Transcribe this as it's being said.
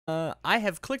I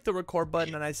have clicked the record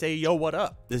button and I say, "Yo, what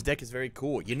up? This deck is very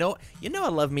cool." I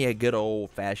love me a good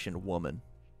old-fashioned woman.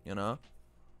 You know,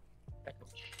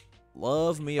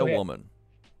 love me a Okay, woman.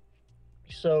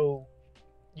 so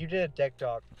you did a deck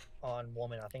talk on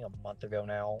Woman, I think a month ago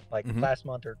now, like Mhm. last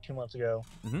month or 2 months ago,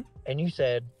 Mhm. and you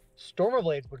said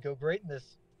Stormblades would go great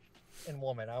in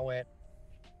Woman. I went,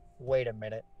 wait a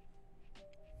minute,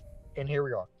 and here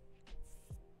we are.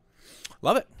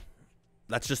 Love it.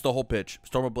 That's just the whole pitch.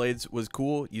 Storm of Blades was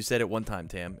cool. You said it one time,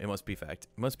 Tam. It must be fact.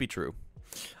 It must be true.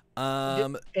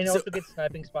 And it So also gets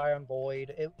Sniping Spy on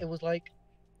Void. It was like,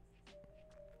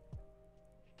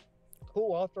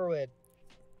 cool, I'll throw a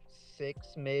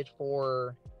 6 mid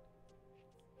for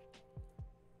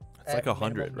it's like at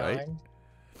 100, minimum right? 9.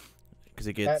 Because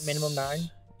it gets At minimum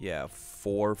 9. Yeah,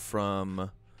 4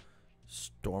 from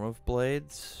Storm of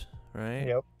Blades, right?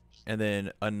 Yep. And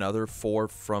then another 4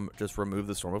 from just remove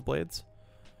the Storm of Blades.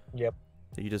 Yep.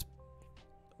 That you just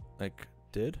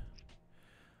did.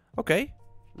 Okay,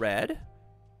 rad.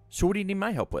 So what do you need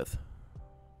my help with?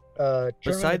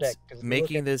 Besides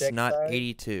making this not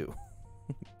 82.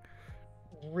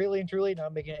 Really and truly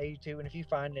not making it 82. And if you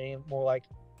find any more like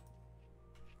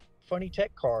funny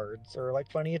tech cards or like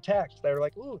funny attacks that are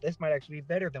like, ooh, this might actually be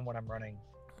better than what I'm running.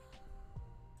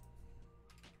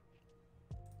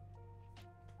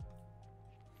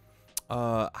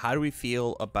 How do we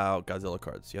feel about Godzilla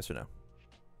cards? Yes or no?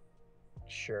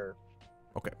 Sure.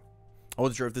 Okay. I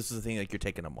wasn't sure if this is a thing like you're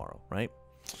taking tomorrow, right?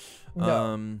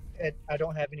 No. I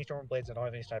don't have any Stormblades. I don't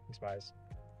have any Sniping Spies.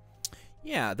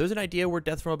 Yeah, there's an idea where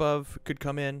Death from Above could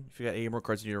come in. If you got 80 more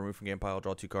cards you need to remove from game pile,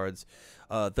 draw 2 cards.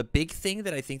 The big thing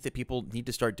that I think that people need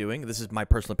to start doing, this is my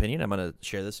personal opinion, I'm going to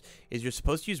share this, is you're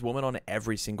supposed to use Woman on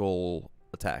every single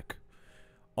attack.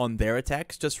 On their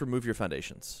attacks, just remove your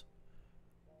foundations.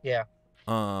 Yeah.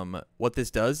 What this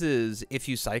does is, if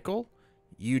you cycle,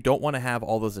 you don't want to have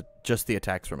all those, just the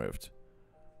attacks removed.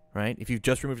 Right? If you've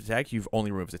just removed attacks, you've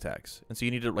only removed attacks. And so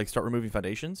you need to start removing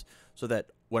foundations so that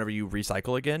whenever you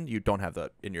recycle again, you don't have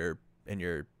that in your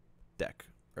deck.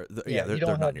 Or you don't they're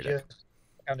not have in your deck. just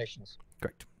foundations.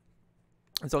 Correct.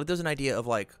 And so there's an idea of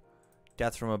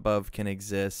Death from Above can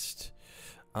exist.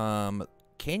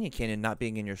 Canyon not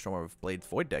being in your Storm of Blade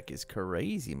Void deck is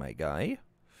crazy, my guy.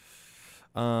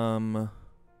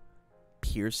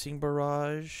 Piercing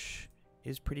Barrage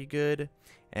is pretty good.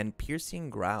 And Piercing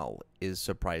Growl is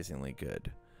surprisingly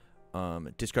good.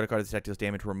 Discard a card that's deals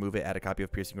damage, remove it, add a copy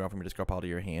of Piercing Growl from your discard pile to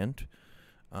your hand.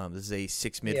 This is a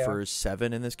 6 mid for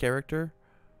 7 in this character,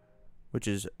 which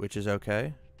is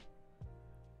okay.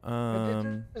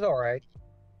 It's all right.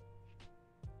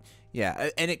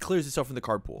 Yeah, and it clears itself from the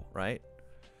card pool, right?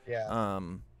 Yeah.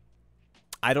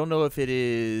 I don't know if it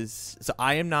is. So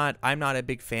I'm not a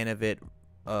big fan of it.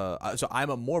 So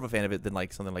I'm more of a fan of it than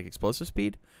something like Explosive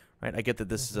Speed. Right, I get that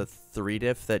this is a 3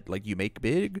 diff that you make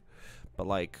big, but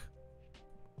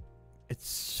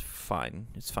it's fine.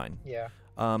 It's fine. Yeah.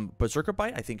 Berserker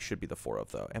Bite I think should be the 4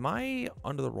 of though. Am I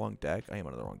under the wrong deck? I am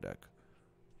under the wrong deck.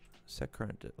 Set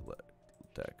current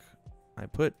deck. I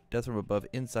put Death from Above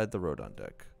inside the Rodon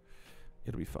deck.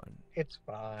 It'll be fine. It's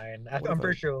fine. I'm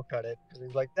pretty sure we'll cut it because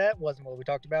he's like, that wasn't what we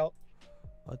talked about.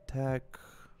 Attack,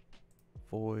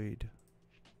 Void,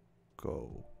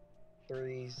 go.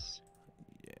 3s.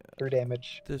 Yeah. 3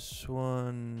 damage. This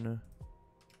one.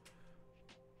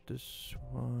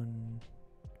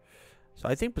 So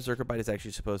I think Berserker Bite is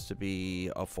actually supposed to be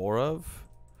a 4 of,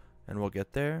 and we'll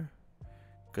get there.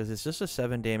 Because it's just a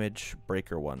 7 damage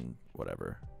breaker one,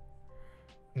 whatever.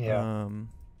 Yeah.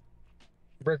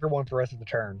 Breaker 1 for the rest of the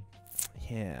turn.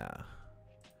 Yeah.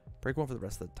 Break 1 for the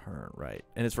rest of the turn, right.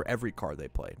 And it's for every card they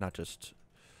play, not just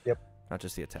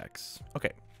the attacks.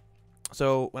 Okay.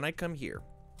 So when I come here,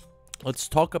 let's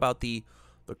talk about the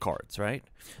cards, right?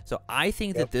 So I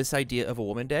think that this idea of a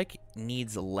woman deck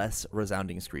needs less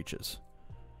resounding screeches.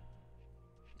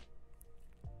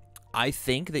 I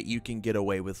think that you can get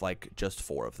away with just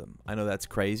 4 of them. I know that's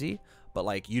crazy,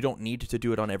 but you don't need to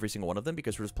do it on every single one of them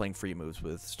because we're just playing free moves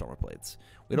with Stormer Blades.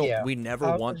 We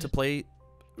never want to play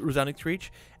resounding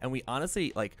screech, and we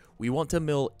honestly we want to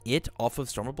mill it off of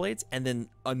Stormer Blades and then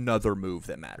another move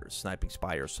that matters, Sniping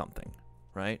Spy or something,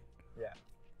 right? Yeah.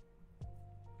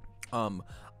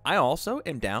 I also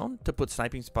am down to put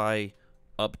Sniping Spy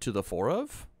up to the 4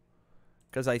 of,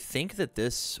 because I think that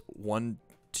this 1-2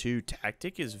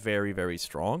 tactic is very, very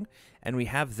strong, and we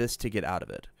have this to get out of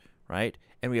it, right?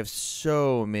 And we have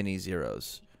so many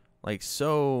zeros,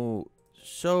 so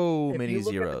many zeros.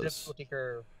 If you look at the difficulty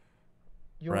curve,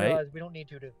 you realize we don't need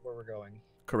to where we're going.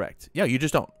 Correct. Yeah, you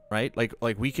just don't, right?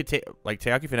 We could take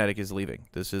Teaki Fanatic is leaving.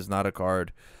 This is not a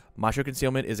card. Macho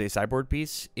Concealment is a sideboard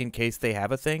piece in case they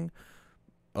have a thing.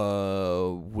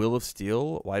 Will of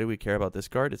Steel. Why do we care about this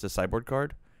card? It's a sideboard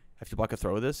card. If you block a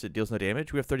throw with this, it deals no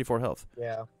damage. We have 34 health.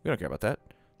 Yeah. We don't care about that.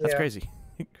 That's crazy.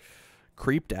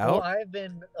 Creeped Out. Well, I've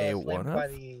been slammed by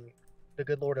the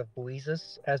good Lord of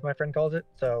Buizas, as my friend calls it.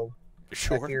 So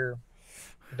sure. I fear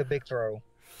the big throw.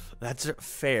 That's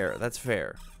fair. That's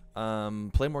fair.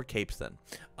 Play more capes then.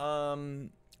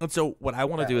 And so what I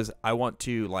want to do is I want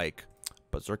to like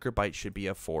Berserker Bite should be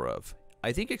a 4 of.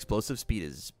 I think Explosive Speed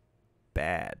is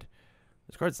bad.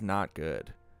 This card's not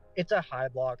good. It's a high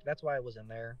block. That's why it was in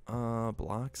there.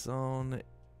 Block Zone.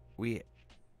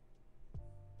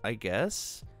 I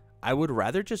guess I would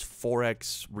rather just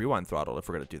 4x Rewind Throttle if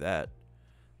we're gonna do that.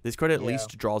 This card at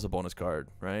least draws a bonus card,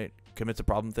 right? Commits a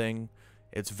problem thing.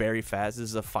 It's very fast. This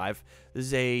is a 5. This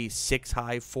is a 6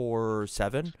 high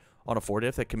 4/7 on a 4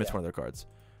 diff that commits one of their cards.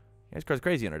 Yeah, this card's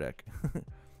crazy in our deck.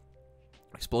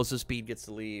 Explosive Speed gets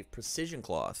to leave. Precision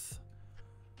Cloth.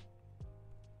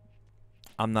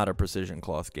 I'm not a Precision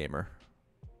Cloth gamer.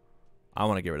 I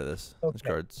want to get rid of this. Okay. This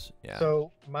card's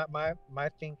So my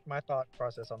thought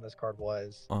process on this card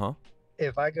was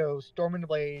if I go Storming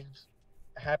Blades,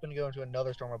 happen to go into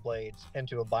another Storm of Blades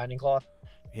into a Binding Cloth.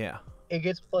 Yeah. It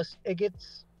gets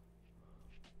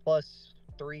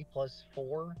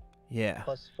 +3/+4. Yeah.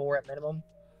 +4 at minimum.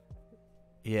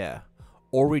 Yeah.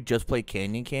 Or we just play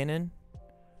Canyon.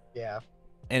 Yeah.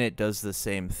 And it does the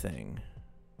same thing.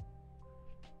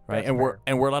 Right? And we're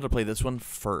allowed to play this one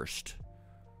first.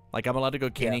 Like I'm allowed to go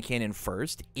Canyon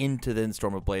first into then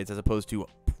Storm of Blades as opposed to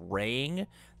praying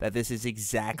that this is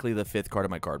exactly the 5th card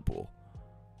of my card pool.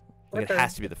 Like it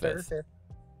has to be the 5th.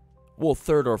 Well,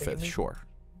 3rd or 5th, sure.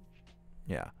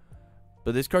 Yeah.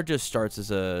 But this card just starts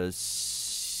as a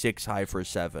 6 high for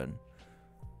 7.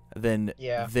 Then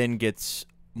gets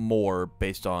more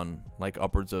based on like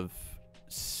upwards of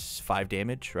 5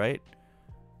 damage, right?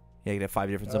 Yeah, you can have 5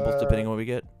 different symbols depending on what we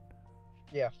get.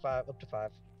 Yeah, 5 up to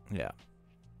 5. Yeah.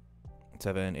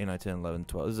 7, 8, 9, 10, 11,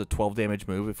 12. This is a 12 damage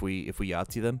move if we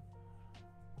Yahtzee them.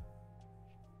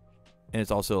 And it's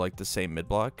also like the same mid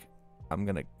block. I'm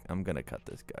gonna cut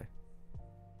this guy.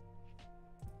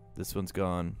 This one's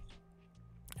gone.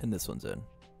 And this one's in.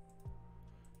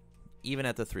 Even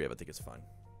at the 3 of it, I think it's fine.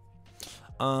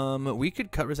 We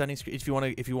could cut Resounding Screech if you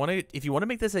want to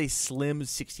make this a slim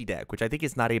 60 deck, which I think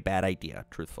is not a bad idea,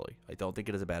 truthfully. I don't think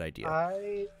it is a bad idea.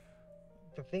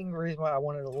 The reason why I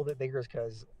wanted it a little bit bigger is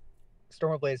because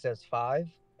Storm of Blades says 5,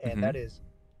 and that is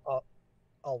a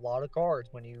lot of cards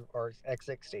when you are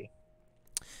X60.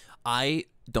 I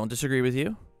don't disagree with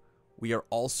you. We are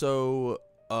also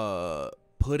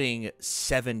putting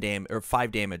 5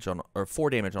 damage on or 4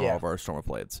 damage on all of our Storm of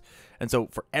Blades. And so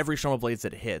for every Storm of Blades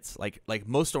that hits, like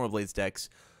most Storm of Blades decks,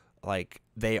 like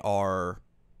they are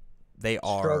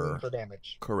struggling for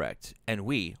damage. Correct. And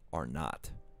we are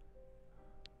not.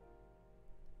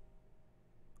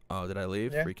 Oh, did I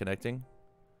leave? Yeah. Reconnecting.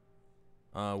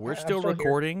 We're still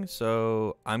recording, here.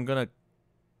 So I'm gonna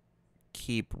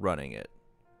keep running it.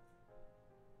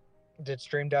 Did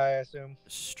stream die, I assume?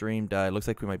 Stream died. Looks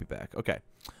like we might be back. Okay.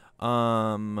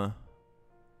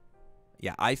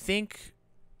 Yeah, I think...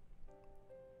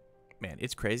 Man,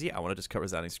 it's crazy. I want to just cut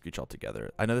Resounding Screech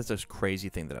altogether. I know that's a crazy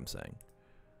thing that I'm saying.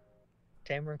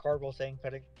 Tamer and Cardwell saying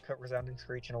cut Resounding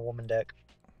Screech in a woman deck.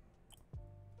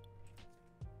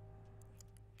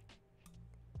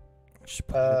 Just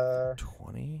put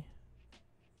 20?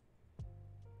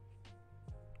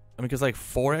 I mean, because like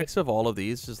 4x of all of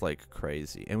these is like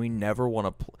crazy, and we never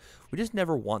want to. We just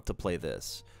never want to play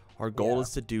this. Our goal is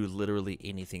to do literally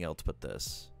anything else but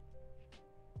this.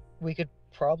 We could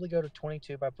probably go to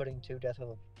 22 by putting 2 Death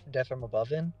from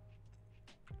Above in.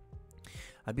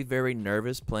 I'd be very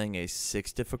nervous playing a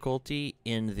 6 difficulty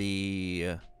in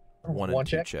the 1 and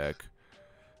 2 check.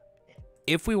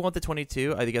 If we want the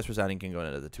 22, I think Resounding can go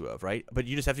into the 2 of, right? But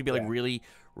you just have to be like really,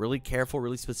 really careful,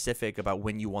 really specific about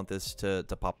when you want this to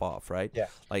pop off, right? Yeah.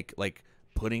 Like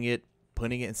putting it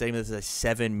and saying this is a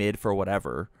 7 mid for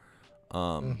whatever,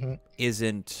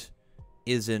 isn't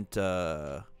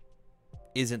the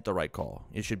right call.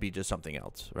 It should be just something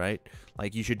else, right?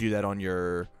 Like you should do that on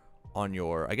your.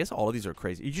 I guess all of these are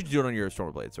crazy. You should do it on your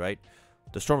Storm Blades, right?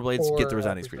 The Storm Blades get the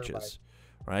Resounding Screeches,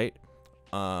 right?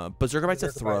 Berserker Bite's a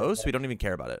throw, so we don't even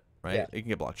care about it, right? Yeah. It can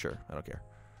get blocked, sure. I don't care.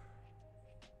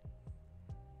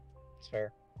 It's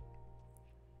fair.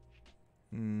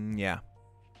 Yeah.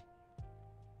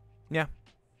 Yeah.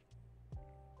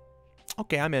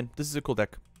 Okay, I'm in. This is a cool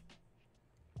deck.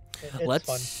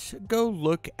 Let's go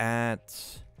look at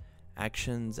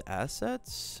actions,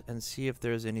 assets, and see if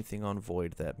there's anything on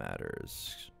Void that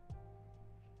matters.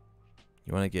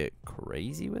 You want to get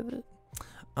crazy with it?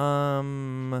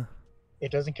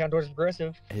 It doesn't count towards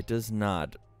aggressive. It does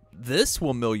not. This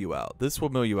will mill you out. This will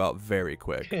mill you out very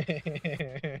quick.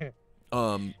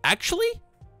 Actually,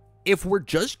 if we're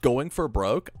just going for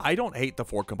broke, I don't hate the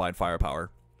 4 combined firepower.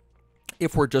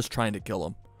 If we're just trying to kill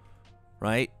him,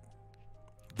 right?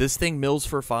 This thing mills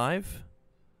for 5.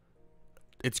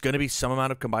 It's going to be some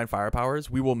amount of combined firepowers.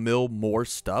 We will mill more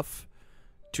stuff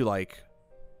to, like,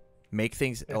 make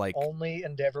things, if like... only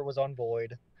Endeavor was on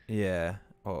Void. Yeah.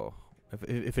 Oh.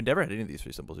 If Endeavor had any of these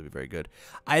 3 symbols, it would be very good.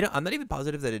 I'm not even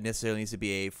positive that it necessarily needs to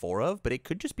be a 4 of, but it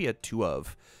could just be a 2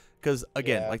 of. Because,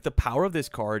 again, like, the power of this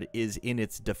card is in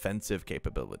its defensive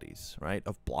capabilities, right?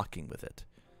 Of blocking with it.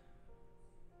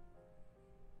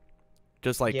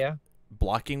 Just, like... Yeah.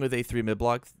 Blocking with a 3 mid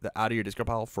block out of your discard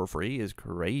pile for free is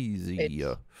crazy.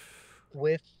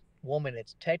 With Woman,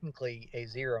 it's technically a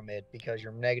 0 mid because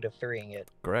you're -3ing it.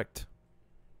 Correct.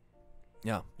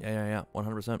 Yeah.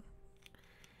 100%.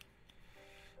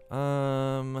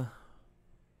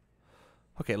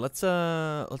 Okay, let's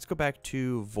go back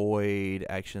to Void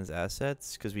Actions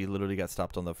Assets because we literally got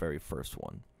stopped on the very first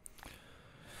one.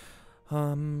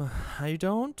 I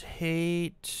don't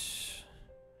hate.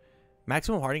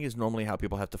 Maximum hardening is normally how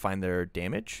people have to find their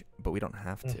damage, but we don't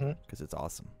have to because it's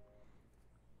awesome.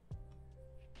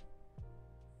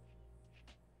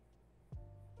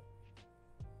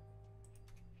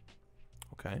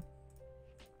 Okay.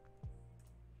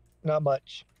 Not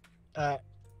much. I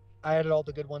added all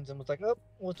the good ones and was like, oh,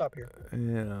 we'll stop here.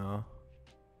 Yeah.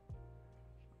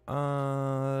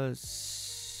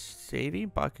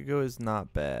 Saving Bakugo is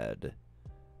not bad,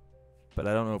 but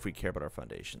I don't know if we care about our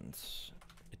foundations.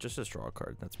 Just a straw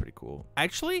card. That's pretty cool.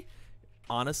 Actually,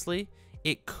 honestly,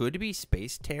 it could be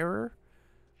Space Terror.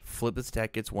 Flip its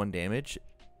attack, gets 1 damage.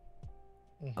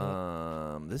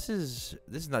 This is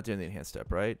not doing the enhanced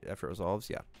step, right? After it resolves,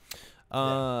 yeah.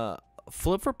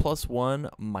 Flip for +1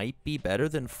 might be better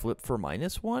than flip for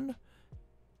 -1.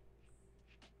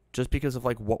 Just because of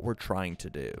like what we're trying to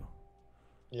do.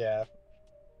 Yeah.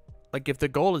 Like if the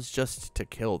goal is just to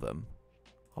kill them,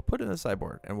 I'll put it in the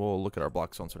sideboard and we'll look at our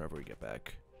block zones whenever we get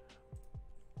back.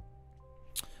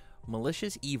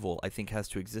 Malicious Evil, I think, has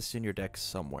to exist in your deck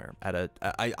somewhere.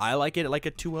 I like it like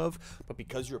a 2 of, but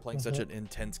because you're playing such an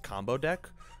intense combo deck,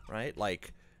 right?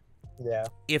 Like, yeah,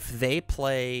 if they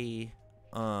play,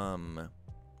 Keiko's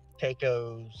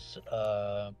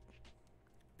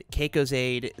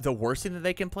Aid, the worst thing that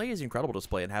they can play is Incredible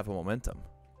Display and have a momentum,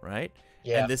 right?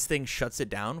 Yeah. And this thing shuts it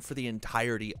down for the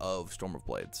entirety of Storm of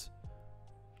Blades.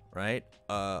 Right?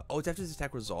 Oh, it's after this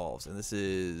attack resolves, and this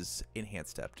is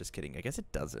enhanced step. Just kidding. I guess it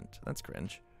doesn't. That's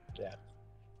cringe. Yeah.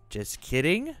 Just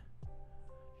kidding.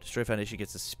 Destroy Foundation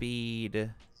gets a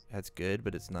speed. That's good,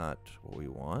 but it's not what we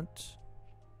want.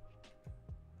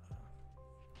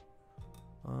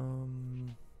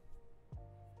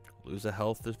 Lose a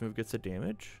health. This move gets a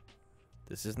damage.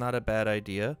 This is not a bad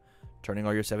idea. Turning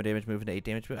all your 7 damage move into 8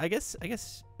 damage move. I guess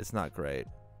it's not great.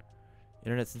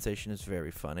 Internet Sensation is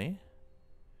very funny.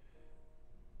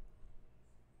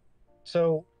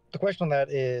 So the question on that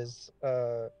is,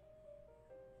 for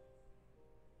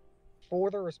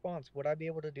the response, would I be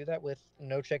able to do that with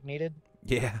no check needed?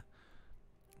 Yeah.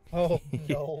 Oh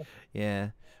no. Yeah,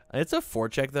 it's a 4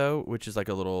 check though, which is like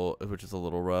a little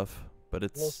rough, but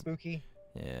it's a little spooky.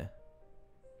 Yeah.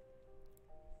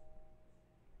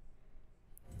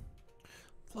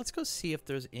 Let's go see if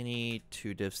there's any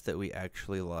 2 diffs that we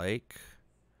actually like.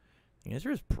 The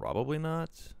answer is probably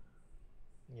not.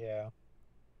 Yeah.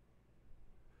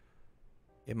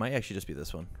 It might actually just be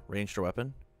this one. Ranged or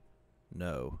weapon?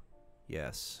 No.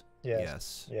 Yes.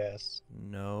 Yes. Yes.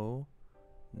 No.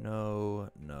 No.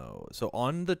 No. So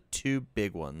on the 2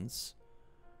 big ones,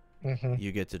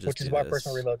 you get to just Which is why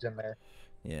personal reload's in there.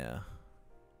 Yeah.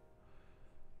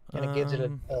 And it gives it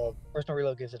a personal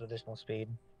reload gives it additional speed.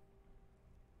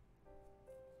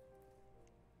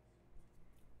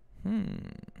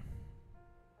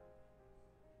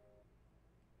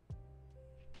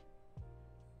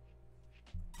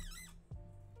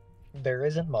 There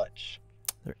isn't much.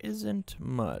 There isn't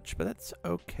much, but that's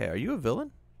okay. Are you a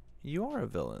villain? You are a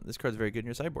villain. This card's very good in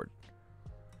your sideboard.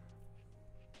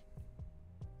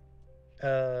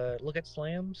 Look at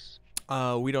slams.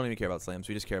 We don't even care about slams.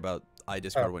 We just care about I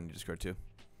discard when you discard 2.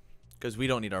 Because we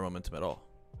don't need our momentum at all.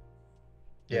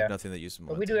 We have nothing that uses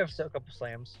momentum. But we do have a couple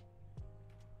slams.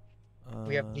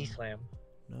 We have D-slam.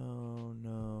 No,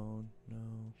 no,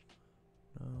 no,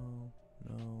 no,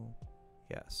 no.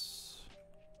 Yes.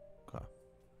 Okay.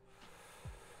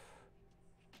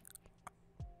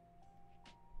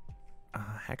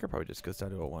 Hacker probably just goes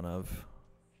down to a 1 of.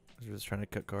 We're just trying to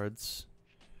cut cards.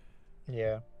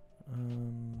 Yeah.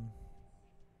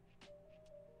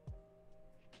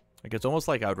 Like it's almost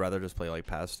like I would rather just play like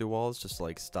pass through walls, just to,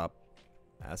 like stop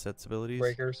assets abilities.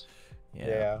 Breakers.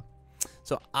 Yeah.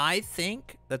 So I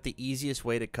think that the easiest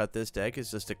way to cut this deck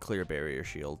is just to clear barrier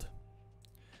shield.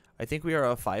 I think we are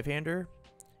a 5-hander,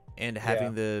 and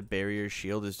having the barrier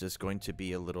shield is just going to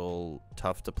be a little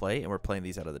tough to play, and we're playing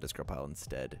these out of the discard pile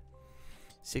instead.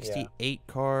 68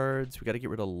 cards. We got to get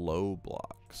rid of low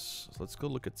blocks. So let's go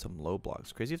look at some low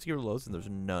blocks. Crazy if to get rid of lows, and there's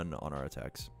none on our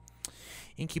attacks.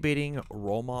 Incubating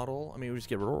role model. I mean, we just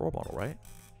get rid of role model, right?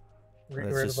 Rid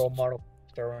of role model.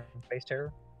 Throwing face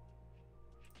terror.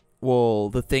 Well,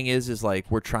 the thing is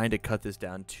like we're trying to cut this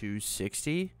down to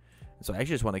 60. So I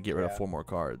actually just want to get rid of 4 more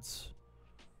cards.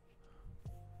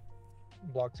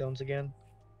 Block zones again.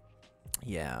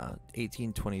 Yeah,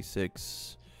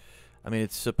 1826. I mean,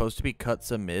 it's supposed to be cut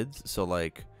some mids, so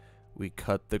like we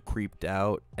cut the creeped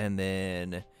out, and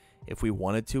then if we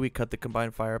wanted to, we cut the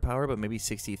combined firepower, but maybe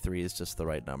 63 is just the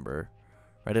right number,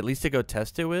 right? At least to go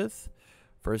test it with.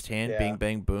 First hand, bing,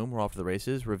 bang, boom, we're off to the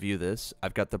races. Review this.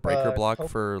 I've got the breaker block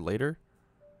for later.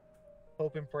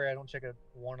 Hope and pray I don't check a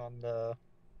 1 on the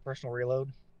personal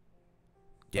reload.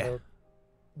 Yeah.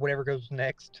 Whatever goes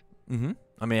next. Mm-hmm.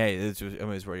 I mean, hey, it's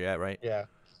where you're at, right? Yeah.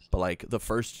 But like the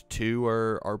first 2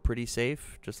 are pretty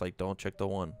safe. Just like don't check the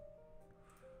 1.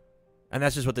 And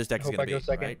that's just what this deck is going to be,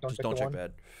 second, right? Just don't check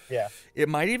bad. Yeah. It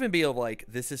might even be of like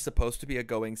this is supposed to be a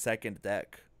going second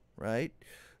deck, right?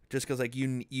 Just because like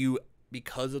you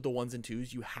because of the 1s and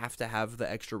 2s, you have to have the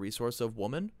extra resource of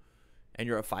woman, and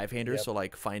you're a 5-hander, so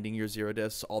like finding your 0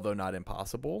 diffs, although not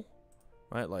impossible,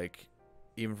 right? Like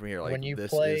even from here, like when you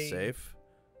this play, is safe.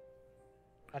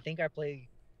 I think I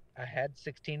had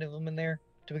 16 of them in there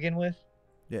to begin with.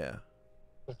 Yeah.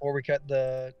 Before we cut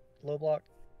the low block.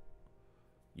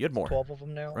 You had more. 12 of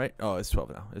them now. Right? Oh, it's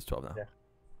 12 now. It's 12 now. Yeah.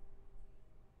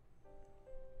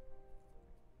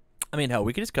 I mean, hell,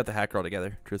 we could just cut the hacker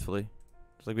altogether, truthfully.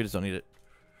 It's like we just don't need it.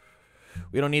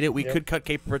 We don't need it. We could cut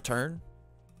Cape of Return,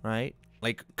 right?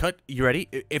 Like, you ready?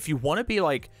 If you want to be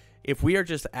like, if we are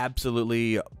just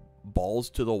absolutely balls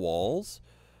to the walls,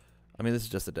 I mean, this is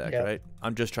just a deck, right?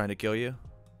 I'm just trying to kill you.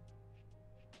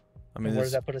 I mean, where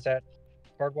does that put us at,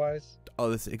 card-wise?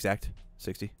 Oh, this is exact.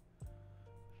 60.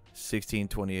 16,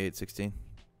 28, 16.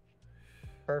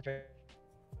 Perfect.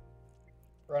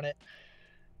 Run it.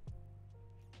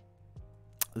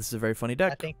 This is a very funny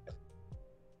deck. I think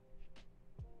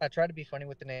I try to be funny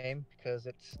with the name because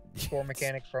it's score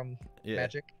mechanic from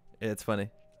Magic. It's funny.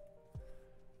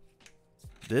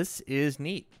 This is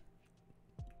neat.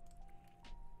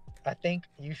 I think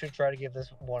you should try to give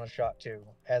this one a shot too,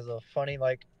 as a funny,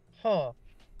 like, huh.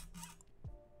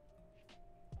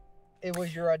 It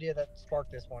was your idea that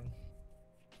sparked this one.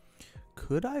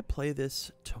 Could I play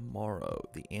this tomorrow?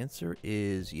 The answer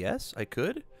is yes, I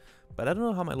could. But I don't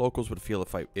know how my locals would feel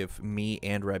if me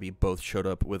and Rebby both showed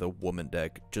up with a woman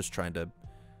deck just trying to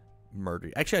murder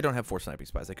you. Actually, I don't have 4 sniping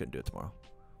spies. I couldn't do it tomorrow.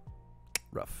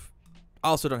 Rough. I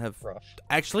also don't have... Rough.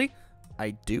 Actually,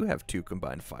 I do have 2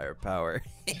 combined firepower.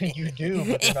 You do,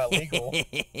 but they're not legal.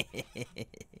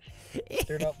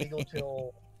 They're not legal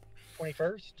till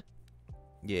 21st?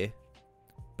 Yeah.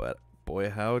 But, boy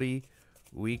howdy,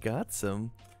 we got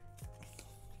some.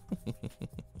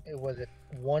 Was it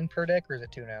 1 per deck, or is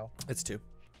it 2 now? It's 2.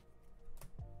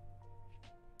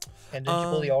 And did you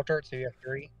pull the altar, so you have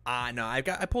 3? No, I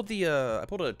pulled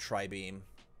a tri-beam,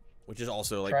 which is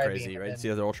also like crazy, right? It's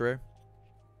the other ultra rare.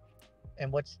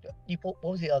 And what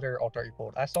was the other altar you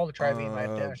pulled? I saw the tri-beam. I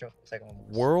didn't show the second one.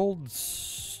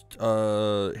 World's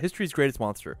History's Greatest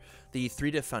Monster, the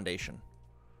 3-diff Foundation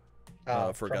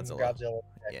for Godzilla.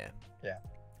 Yeah.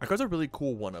 Our cards are really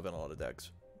cool one of in a lot of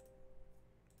decks.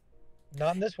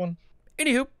 Not in this one.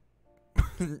 Anywho,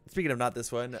 speaking of not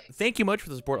this one, thank you much for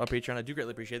the support on Patreon. I do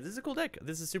greatly appreciate it. This is a cool deck.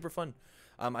 This is super fun.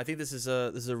 I think this is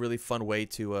a really fun way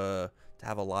to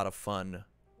have a lot of fun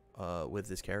with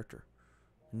this character.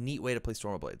 Neat way to play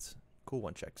Stormblades. Cool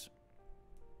 1-checks.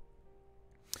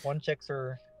 1-checks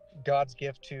are God's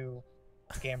gift to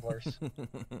gamblers.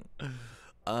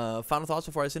 Final thoughts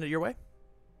before I send it your way?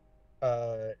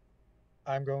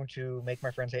 I'm going to make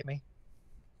my friends hate me.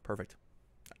 Perfect.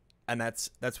 And that's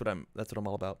what I'm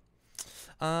all about.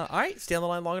 All right, stay on the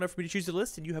line long enough for me to choose the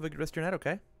list, and you have a good rest of your night,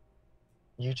 okay?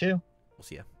 You too. We'll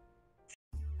see ya.